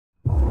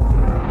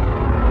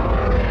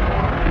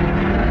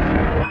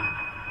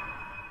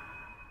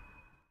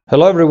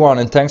Hello everyone,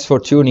 and thanks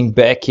for tuning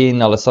back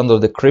in. Alessandro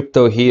the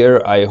Crypto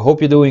here. I hope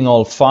you're doing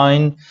all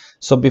fine.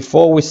 So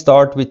before we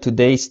start with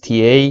today's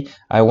TA,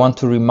 I want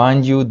to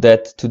remind you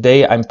that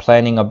today I'm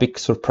planning a big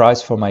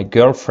surprise for my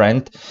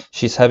girlfriend.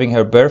 She's having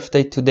her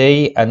birthday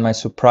today, and my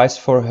surprise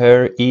for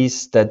her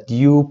is that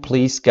you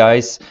please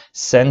guys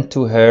send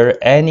to her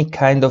any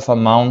kind of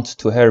amount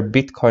to her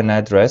Bitcoin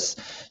address.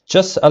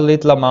 Just a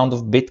little amount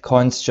of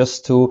Bitcoins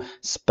just to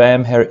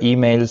spam her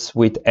emails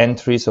with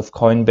entries of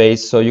Coinbase.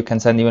 So you can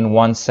send even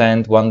 1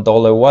 cent,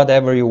 $1,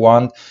 whatever you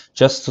want,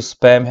 just to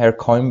spam her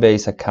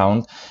Coinbase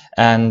account.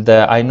 And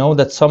I know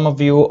that some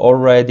of you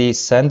already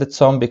sent it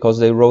some because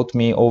they wrote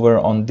me over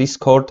on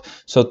Discord.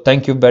 So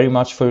thank you very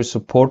much for your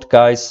support,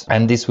 guys.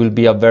 And this will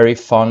be a very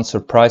fun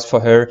surprise for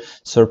her.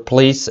 So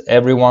please,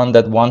 everyone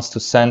that wants to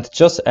send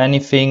just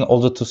anything,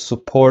 also to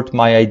support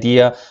my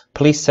idea,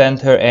 please send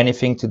her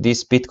anything to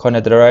this Bitcoin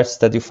address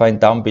that you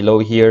find down below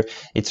here.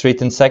 It's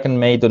written 2nd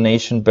May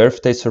donation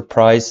birthday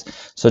surprise.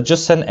 So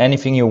just send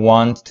anything you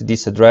want to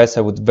this address.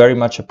 I would very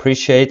much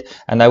appreciate,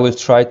 and I will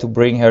try to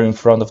bring her in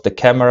front of the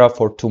camera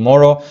for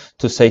tomorrow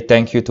to say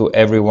thank you to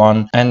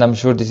everyone. And I'm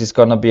sure this is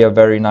gonna be a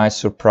very nice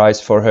surprise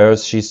for her.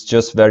 She's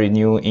just very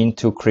new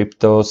into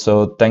crypto.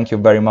 So thank you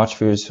very much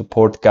for your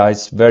support,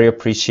 guys. Very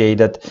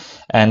appreciated.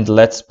 And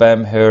let's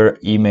spam her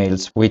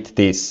emails with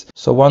this.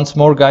 So once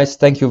more, guys,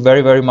 thank you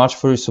very much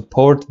for your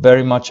support.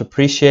 Very much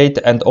appreciate.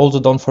 And also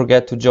don't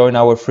forget to join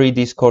our free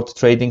Discord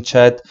trading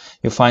chat.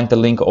 You find the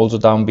link also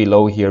down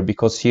below here,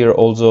 because here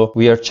also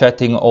we are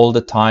chatting all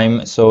the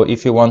time. So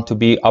if you want to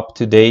be up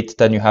to date,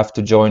 then you have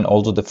to join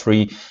also the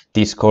free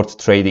Discord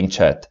trading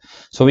chat.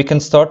 So we can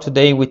start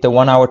today with the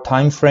 1 hour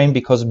time frame,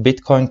 because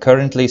Bitcoin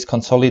currently is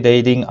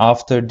consolidating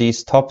after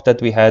this top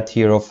that we had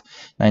here of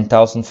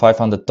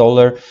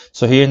 $9,500.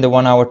 So here in the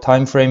 1 hour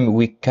time frame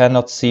we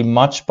cannot see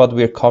much, but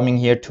we're coming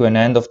here to an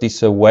end of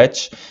this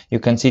wedge. You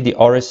can see the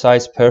RSI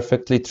is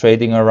perfectly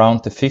trading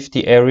around the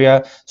 50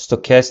 area.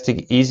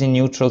 Stochastic is in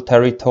neutral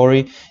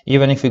territory.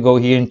 Even if we go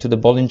here into the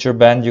Bollinger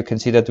Band, you can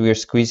see that we are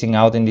squeezing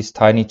out in this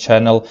tiny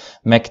channel.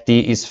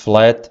 MACD is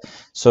flat.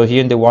 So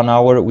here in the 1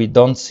 hour we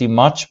don't see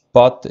much,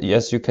 but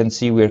as you can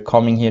see, we're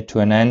coming here to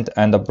an end,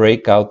 and a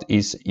breakout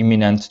is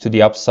imminent to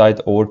the upside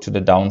or to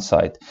the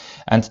downside.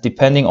 And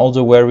depending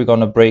also where we're going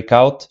to break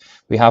out,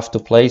 we have to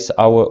place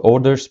our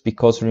orders,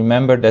 because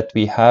remember that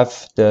we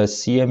have the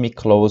CME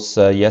close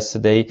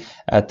yesterday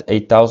at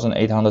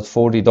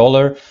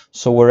 $8,840.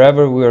 So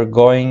wherever we are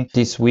going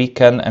this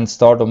weekend and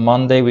start on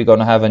Monday, we're going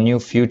to have a new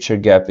future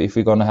gap if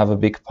we're going to have a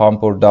big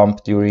pump or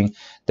dump during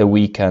the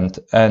weekend.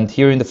 And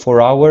here in the 4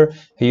 hour,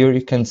 here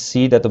you can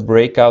see that the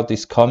breakout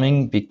is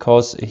coming,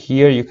 because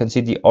here you can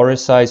see the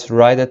RSI is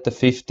right at the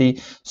 50,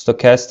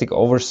 stochastic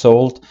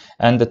oversold,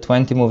 and the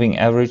 20 moving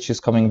average is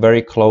coming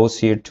very close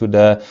here to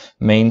the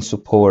main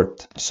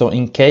support. So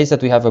in case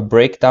that we have a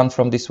breakdown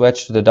from this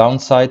wedge to the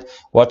downside,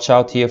 watch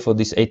out here for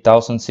this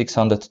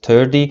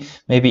 8,630,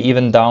 maybe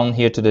even down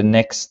here to the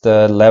next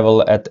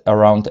level at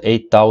around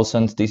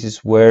 8,000. This is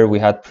where we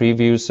had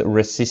previous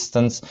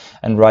resistance,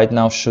 and right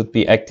now should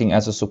be acting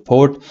as a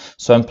support.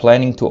 So I'm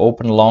planning to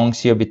open longs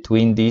here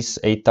between these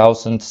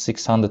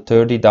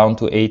 8,630 down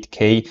to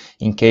 8K,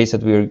 in case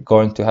that we're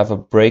going to have a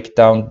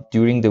breakdown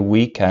during the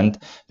weekend,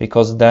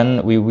 because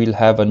then we will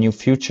have a new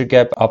future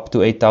gap up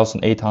to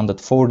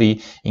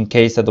 8,840, in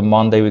case that on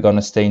Monday we're going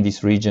to stay in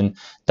this region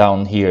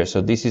down here.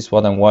 So this is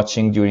what I'm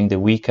watching during the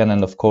weekend.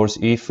 And of course,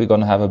 if we're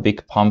going to have a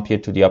big pump here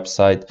to the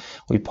upside,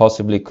 we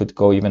possibly could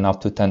go even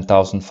up to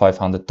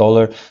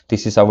 $10,500.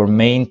 This is our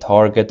main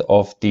target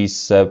of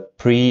this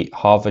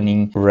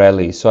pre-halvening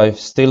rally. So I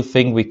still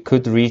think we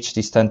could reach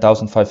this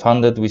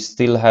 10,500. We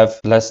still have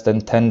less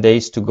than 10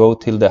 days to go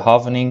till the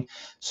halvening.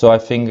 So I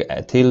think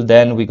till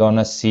then we're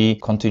gonna see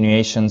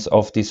continuations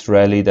of this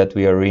rally that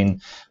we are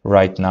in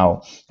right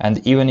now.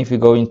 And even if we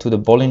go into the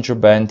Bollinger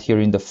Band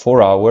here in the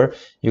 4 hour,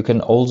 you can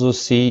also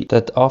see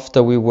that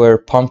after we were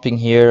pumping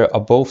here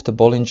above the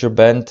Bollinger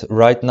Band,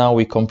 right now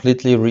we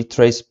completely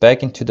retrace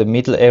back into the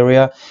middle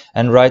area,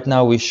 and right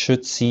now we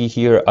should see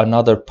here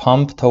another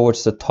pump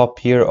towards the top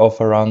here of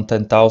around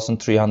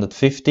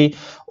 10,350,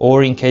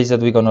 or in case that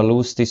we're gonna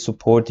lose this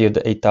support here,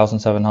 the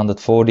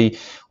 8,740,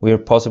 we're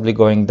possibly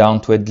going down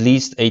to at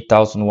least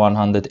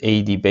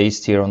 8,180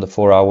 based here on the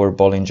 4 hour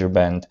Bollinger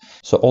Band.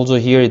 So also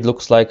here it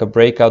looks like a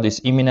breakout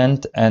is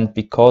imminent, and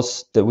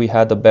because we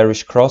had a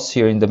bearish cross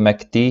here in the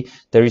MACD,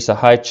 there is a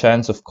high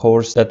chance, of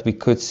course, that we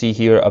could see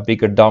here a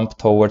bigger dump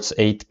towards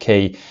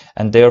 8K.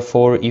 And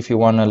therefore, if you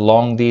want to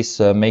long this,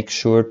 make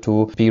sure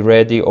to be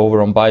ready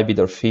over on Bybit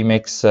or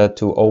Phoenix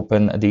to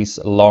open these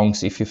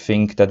longs if you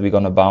think that we're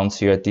going to bounce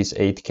here at this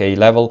 8K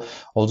level.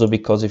 Also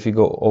because if you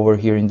go over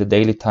here in the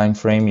daily time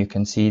frame, you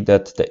can see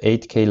that the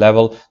 8K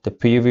level, the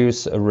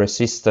previous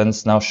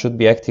resistance, now should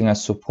be acting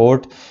as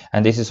support,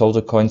 and this is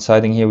also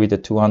coinciding here with the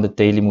 200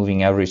 daily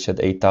moving average at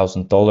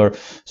 $8,000.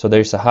 So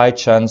there's a high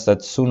chance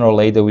that sooner or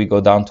later we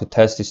go down to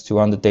test this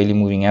 200 daily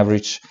moving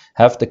average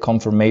have the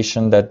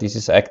confirmation that this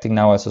is acting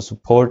now as a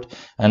support,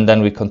 and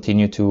then we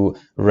continue to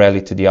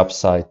rally to the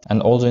upside.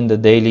 And also in the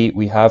daily,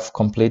 we have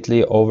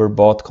completely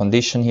overbought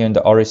condition here in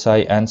the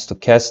RSI and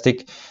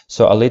stochastic.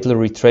 So a little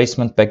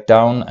retracement back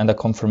down and a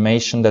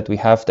confirmation that we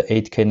have the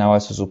 8K now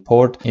as a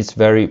support is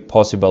very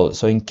possible.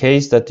 So in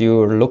case that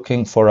you're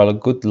looking for a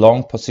good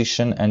long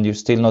position and you're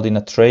still not in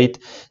a trade,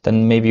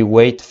 then maybe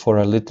wait for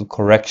a little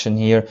correction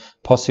here,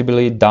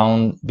 possibly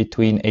down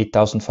between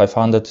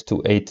 8,500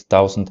 to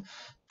 $8,000.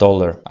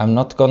 I'm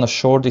not gonna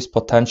short this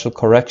potential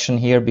correction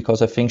here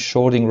because I think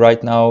shorting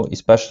right now,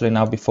 especially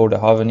now before the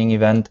halving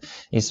event,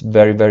 is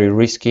very, very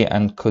risky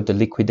and could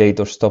liquidate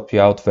or stop you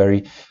out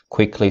very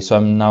quickly. So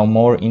I'm now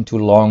more into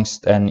longs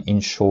than in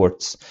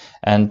shorts.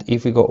 And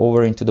if we go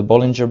over into the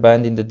Bollinger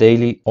Band in the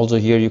daily, also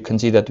here you can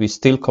see that we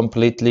still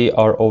completely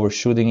are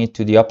overshooting it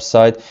to the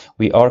upside.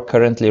 We are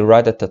currently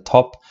right at the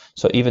top.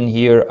 So even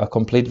here, a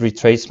complete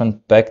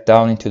retracement back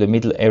down into the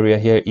middle area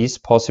here is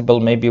possible.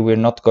 Maybe we're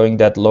not going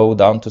that low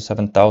down to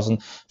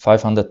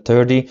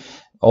 7,530.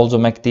 Also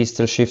MACD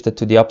still shifted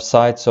to the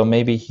upside, so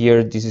maybe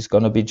here this is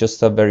going to be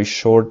just a very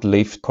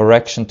short-lived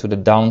correction to the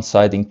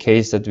downside in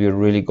case that we're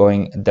really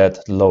going that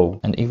low.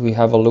 And if we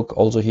have a look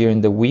also here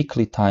in the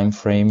weekly time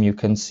frame, you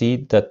can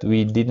see that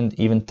we didn't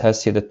even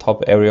test here the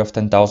top area of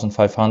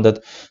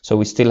 10,500, so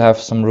we still have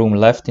some room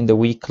left in the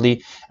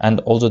weekly, and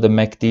also the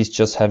MACD is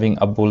just having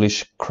a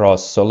bullish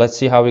cross. So let's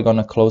see how we're going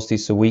to close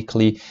this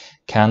weekly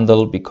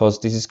candle, because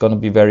this is going to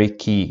be very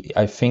key.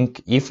 I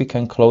think if we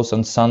can close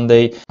on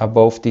Sunday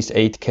above this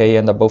 8K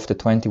and above the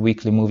 20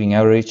 weekly moving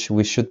average,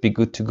 we should be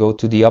good to go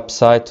to the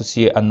upside to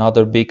see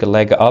another big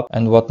leg up.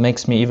 And what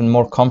makes me even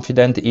more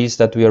confident is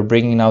that we are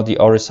bringing now the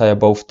RSI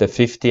above the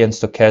 50 and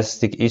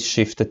stochastic is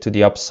shifted to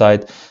the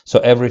upside. So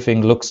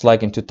everything looks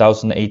like in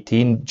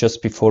 2018,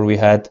 just before we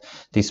had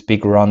this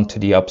big run to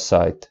the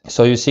upside.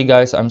 So you see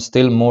guys, I'm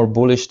still more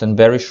bullish than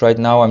bearish right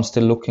now. I'm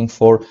still looking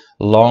for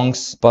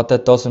longs, but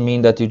that doesn't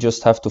mean that you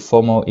just have to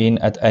FOMO in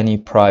at any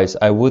price.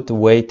 I would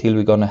wait till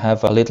we're gonna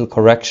have a little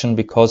correction,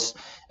 because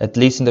at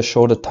least in the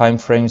shorter time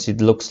frames it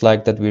looks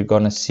like that we're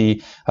gonna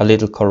see a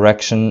little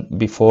correction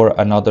before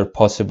another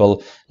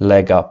possible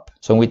leg up.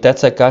 So with that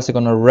said guys, I'm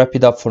gonna wrap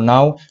it up for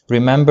now.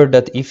 Remember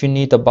that if you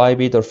need a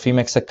Bybit or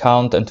Phemex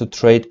account and to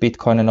trade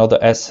Bitcoin and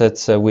other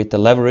assets with the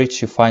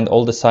leverage, you find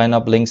all the sign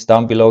up links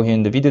down below here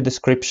in the video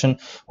description.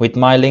 With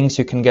my links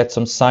you can get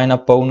some sign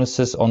up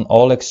bonuses on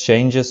all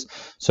exchanges,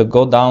 so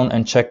go down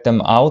and check them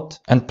out.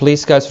 And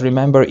please guys,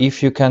 remember,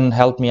 if you can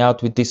help me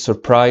out with this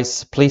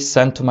surprise, please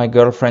send to my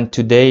girlfriend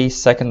today,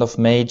 2nd of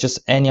May, just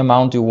any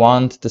amount you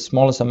want, the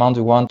smallest amount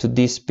you want, to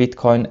this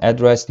Bitcoin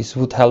address. This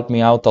would help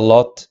me out a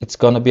lot. It's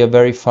gonna be a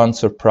very fun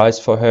surprise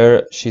for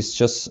her. She's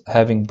just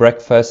having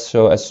breakfast,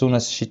 so as soon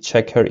as she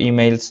check her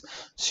emails,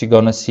 she's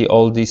gonna see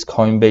all these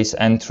Coinbase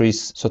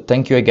entries. So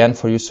thank you again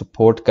for your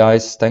support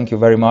guys, thank you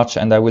very much,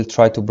 and I will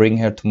try to bring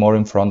her tomorrow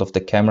in front of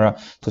the camera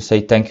to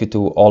say thank you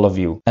to all of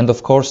you. And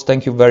of course,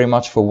 thank you very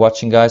much for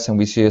watching guys, and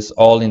we see us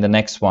all in the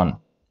next one.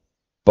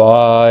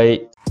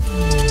 Bye.